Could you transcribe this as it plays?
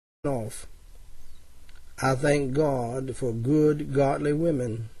off. I thank God for good, godly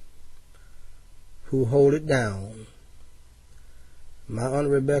women who hold it down. My Aunt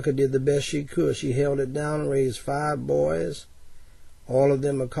Rebecca did the best she could. She held it down, raised 5 boys. All of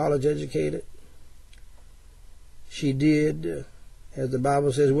them are college educated. She did, as the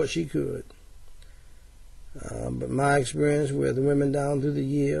Bible says, what she could. But my experience with women down through the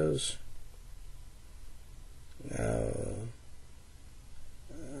years,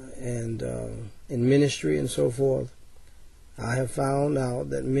 and in ministry and so forth, I have found out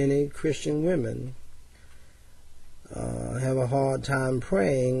that many Christian women have a hard time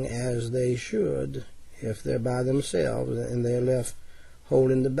praying as they should if they're by themselves and they're left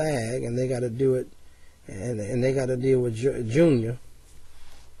holding the bag, and they got to do it, and they got to deal with Junior.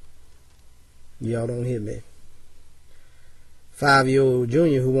 Y'all don't hear me. 5-year-old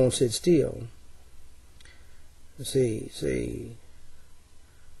Junior who won't sit still. See,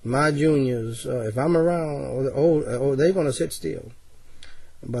 my juniors, if I'm around, they're going to sit still.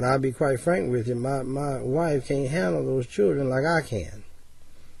 But I'll be quite frank with you, my wife can't handle those children like I can.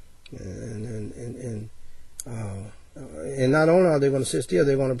 And not only are they going to sit still,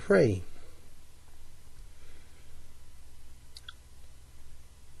 they're going to pray.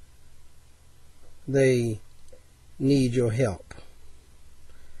 They need your help.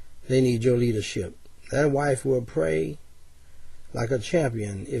 They need your leadership. That wife will pray like a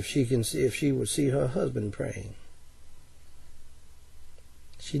champion if she would see her husband praying.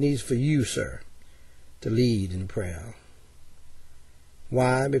 She needs for you, sir, to lead in prayer.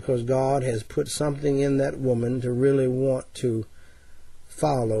 Why? Because God has put something in that woman to really want to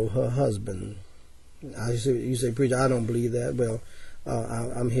follow her husband. You say, preacher, I don't believe that. Well,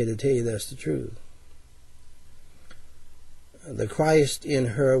 I'm here to tell you that's the truth. The Christ in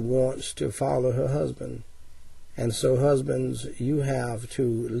her wants to follow her husband. And so, husbands, you have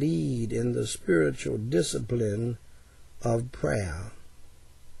to lead in the spiritual discipline of prayer.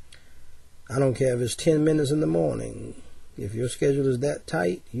 I don't care if it's 10 minutes in the morning. If your schedule is that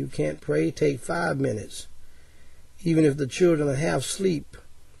tight, you can't pray, take 5 minutes. Even if the children are half asleep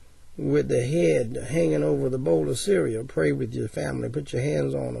with their head hanging over the bowl of cereal, pray with your family. Put your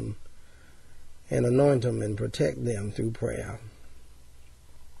hands on them and anoint them and protect them through prayer.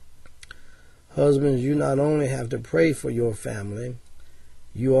 Husbands, you not only have to pray for your family,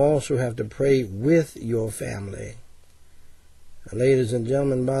 you also have to pray with your family. Ladies and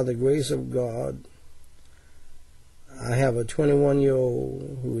gentlemen, by the grace of God, I have a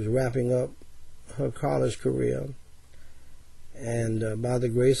 21-year-old who is wrapping up her college career. And by the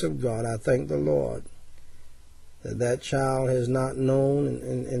grace of God, I thank the Lord that child has not known,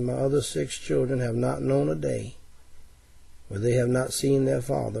 and my other 6 children have not known a day where they have not seen their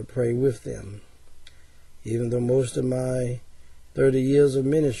father pray with them, even though most of my 30 years of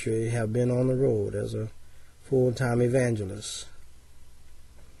ministry have been on the road as a full-time evangelist.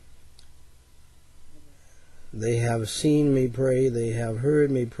 They have seen me pray, they have heard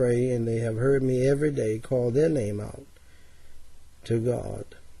me pray, and they have heard me every day call their name out to God.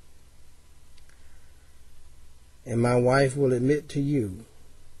 And my wife will admit to you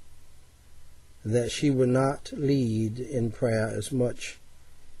that she would not lead in prayer as much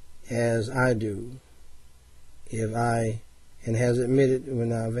as I do and has admitted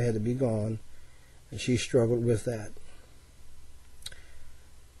when I've had to be gone, and she struggled with that.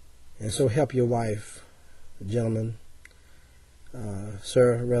 And so help your wife, gentlemen,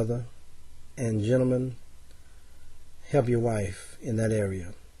 sir, rather, and gentlemen, help your wife in that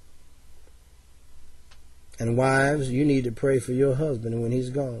area. And wives, you need to pray for your husband when he's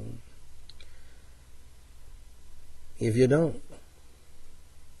gone. If you don't,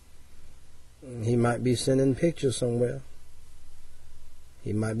 he might be sending pictures somewhere.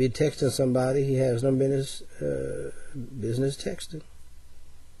 He might be texting somebody he has no business texting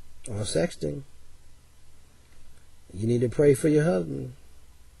or sexting. You need to pray for your husband.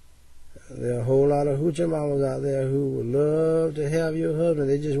 There are a whole lot of hoochie mamas out there who would love to have your husband.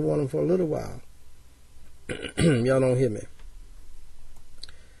 They just want him for a little while. Y'all don't hear me.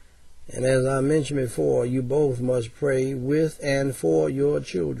 And as I mentioned before, you both must pray with and for your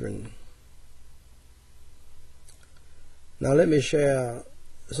children. Now let me share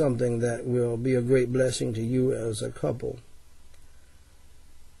something that will be a great blessing to you as a couple.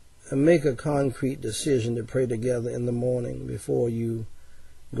 And make a concrete decision to pray together in the morning before you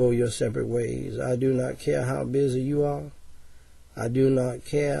go your separate ways. I do not care how busy you are. I do not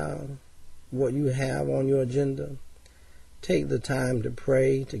care what you have on your agenda. Take the time to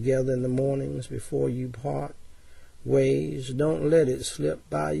pray together in the mornings before you part ways. Don't let it slip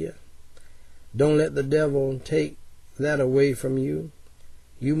by you. Don't let the devil take that away from you.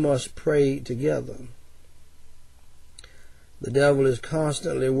 You must pray together. The devil is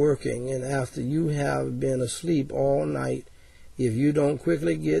constantly working, and after you have been asleep all night, if you don't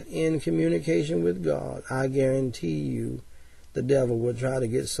quickly get in communication with God, I guarantee you the devil will try to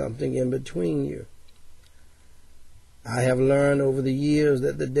get something in between you. I have learned over the years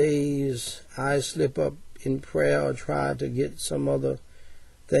that the days I slip up in prayer or try to get some other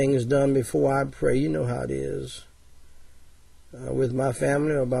things done before I pray, you know how it is. With my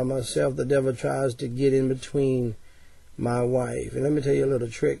family or by myself, the devil tries to get in between my wife. And let me tell you a little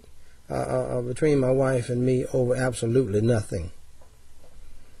trick between my wife and me over absolutely nothing.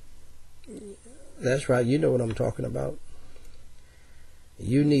 That's right, you know what I'm talking about.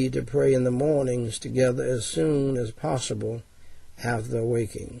 You need to pray in the mornings together as soon as possible after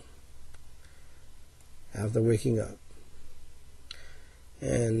waking up.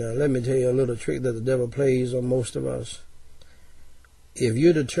 And let me tell you a little trick that the devil plays on most of us. If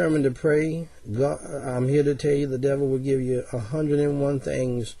you're determined to pray, God, I'm here to tell you the devil will give you 101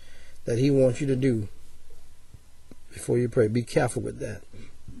 things that he wants you to do before you pray. Be careful with that.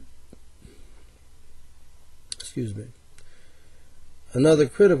 Excuse me. Another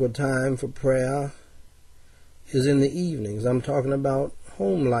critical time for prayer is in the evenings. I'm talking about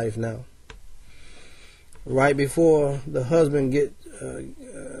home life now. Right before the husband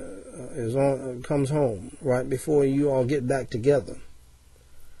comes home, right before you all get back together.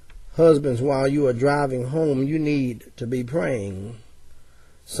 Husbands, while you are driving home, you need to be praying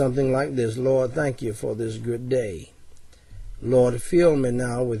something like this. Lord, thank you for this good day. Lord, fill me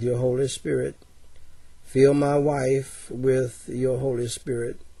now with your Holy Spirit. Fill my wife with your Holy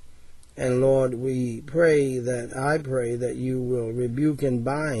Spirit. And Lord, I pray that you will rebuke and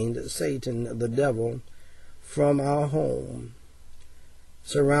bind Satan, the devil, from our home.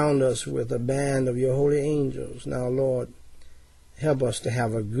 Surround us with a band of your holy angels. Now, Lord, help us to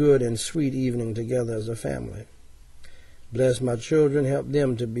have a good and sweet evening together as a family. Bless my children. Help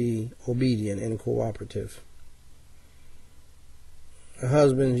them to be obedient and cooperative.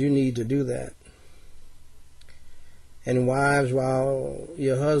 Husbands, you need to do that. And wives, while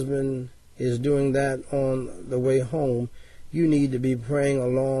your husband is doing that on the way home, you need to be praying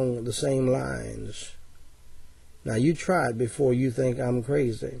along the same lines. Now, you try it before you think I'm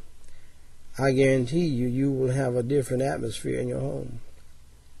crazy. I guarantee you will have a different atmosphere in your home.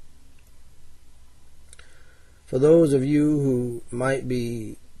 For those of you who might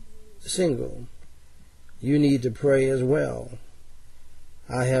be single, you need to pray as well.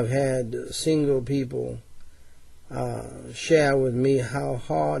 I have had single people share with me how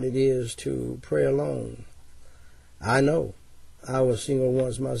hard it is to pray alone. I know. I was single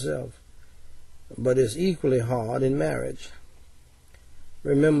once myself. But it's equally hard in marriage.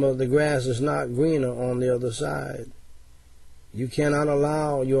 Remember, the grass is not greener on the other side. You cannot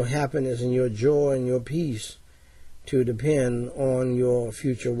allow your happiness and your joy and your peace to depend on your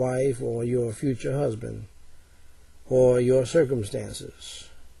future wife or your future husband or your circumstances.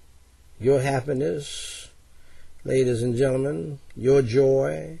 Your happiness, ladies and gentlemen, your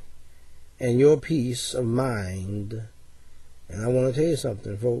joy and your peace of mind. And I want to tell you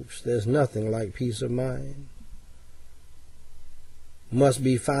something, folks. There's nothing like peace of mind. Must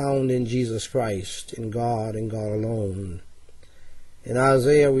be found in Jesus Christ, in God and God alone. In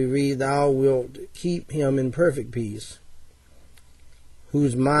Isaiah we read, Thou wilt keep him in perfect peace,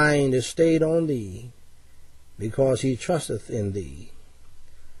 whose mind is stayed on thee, because he trusteth in thee.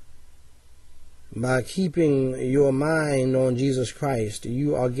 By keeping your mind on Jesus Christ,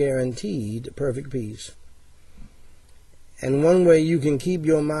 you are guaranteed perfect peace. And one way you can keep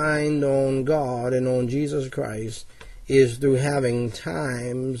your mind on God and on Jesus Christ is through having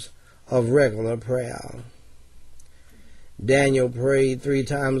times of regular prayer. Daniel prayed 3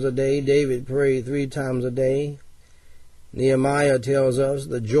 times a day. David prayed 3 times a day. Nehemiah tells us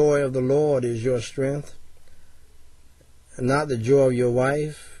the joy of the Lord is your strength. Not the joy of your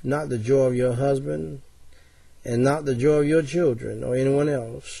wife, not the joy of your husband, and not the joy of your children or anyone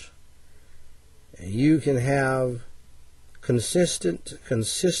else. And you can have consistent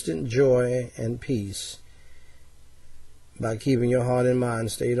joy and peace by keeping your heart and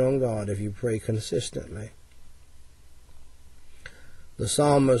mind stayed on God if you pray consistently. The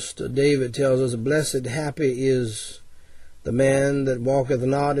psalmist David tells us, Blessed, happy is the man that walketh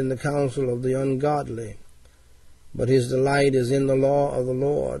not in the counsel of the ungodly, but his delight is in the law of the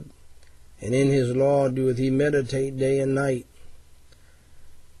Lord, and in his law doeth he meditate day and night.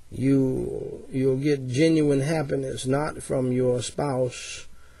 You'll get genuine happiness not from your spouse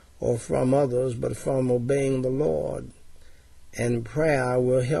or from others, but from obeying the Lord. And prayer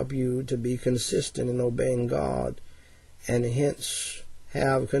will help you to be consistent in obeying God, and hence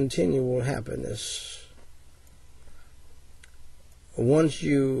have continual happiness. Once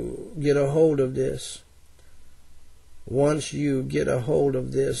you get a hold of this,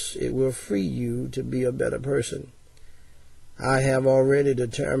 it will free you to be a better person. I have already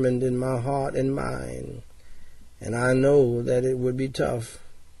determined in my heart and mind, and I know that it would be tough,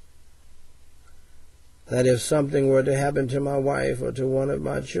 that if something were to happen to my wife or to one of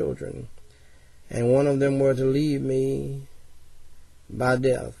my children, and one of them were to leave me by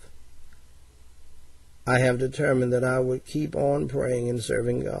death, I have determined that I would keep on praying and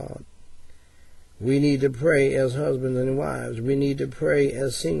serving God. We need to pray as husbands and wives. We need to pray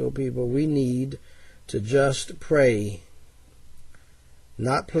as single people. We need to just pray.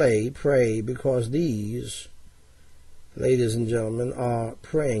 Not play, pray, because these, ladies and gentlemen, are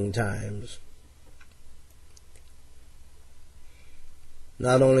praying times.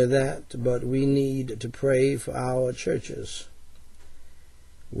 Not only that, but we need to pray for our churches.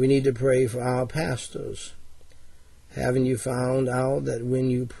 We need to pray for our pastors. Haven't you found out that when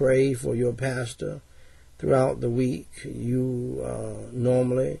you pray for your pastor throughout the week, you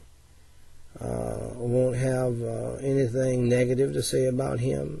normally won't have anything negative to say about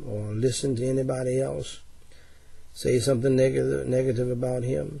him, or listen to anybody else say something negative about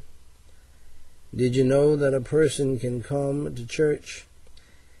him? Did you know that a person can come to church,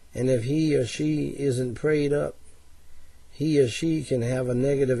 and if he or she isn't prayed up, he or she can have a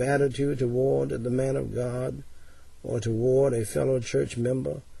negative attitude toward the man of God or toward a fellow church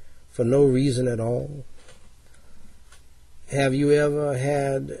member for no reason at all? Have you ever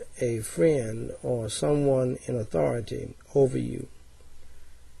had a friend or someone in authority over you,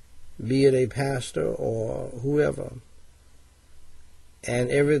 be it a pastor or whoever, and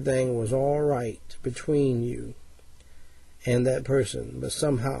everything was all right between you and that person, but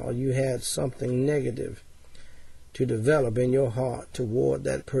somehow you had something negative to develop in your heart toward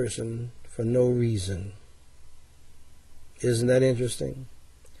that person for no reason? Isn't that interesting?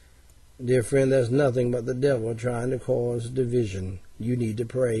 Dear friend, that's nothing but the devil trying to cause division. You need to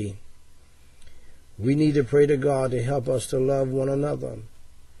pray. We need to pray to God to help us to love one another.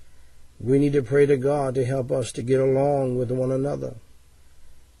 We need to pray to God to help us to get along with one another.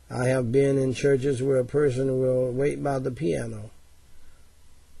 I have been in churches where a person will wait by the piano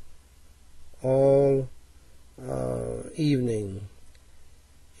all evening,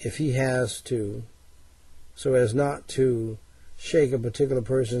 if he has to, so as not to shake a particular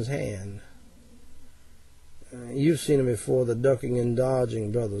person's hand. You've seen them before, the ducking and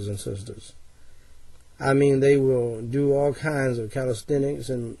dodging brothers and sisters. I mean, they will do all kinds of calisthenics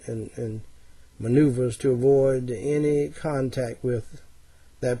and maneuvers to avoid any contact with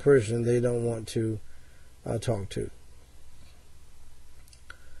that person they don't want to talk to.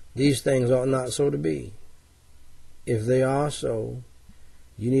 These things ought not so to be. If they are so,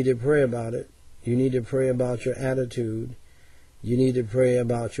 you need to pray about it. You need to pray about your attitude. You need to pray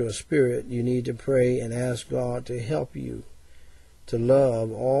about your spirit. You need to pray and ask God to help you to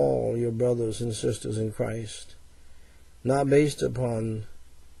love all your brothers and sisters in Christ, not based upon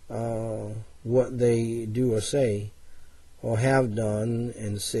what they do or say or have done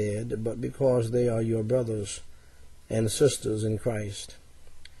and said, but because they are your brothers and sisters in Christ.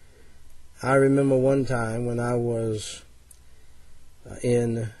 I remember one time when I was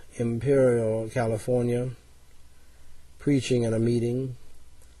in Imperial, California, preaching in a meeting.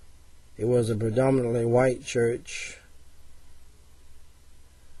 It was a predominantly white church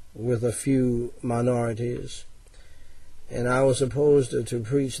with a few minorities, and I was supposed to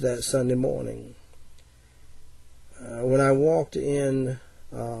preach that Sunday morning. When I walked in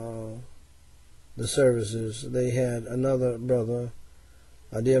the services, they had another brother,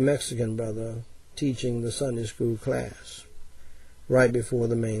 a dear Mexican brother, teaching the Sunday school class right before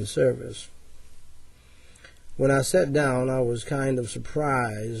the main service. When I sat down, I was kind of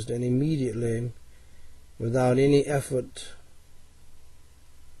surprised, and immediately, without any effort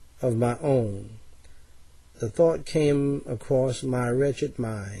of my own, the thought came across my wretched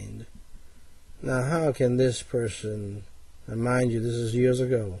mind, now how can this person, and mind you, this is years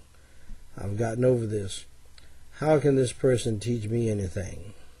ago, I've gotten over this, how can this person teach me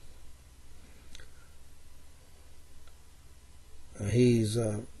anything? He's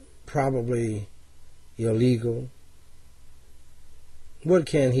probably illegal. What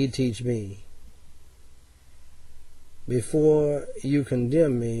can he teach me? Before you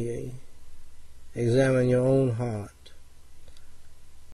condemn me, examine your own heart.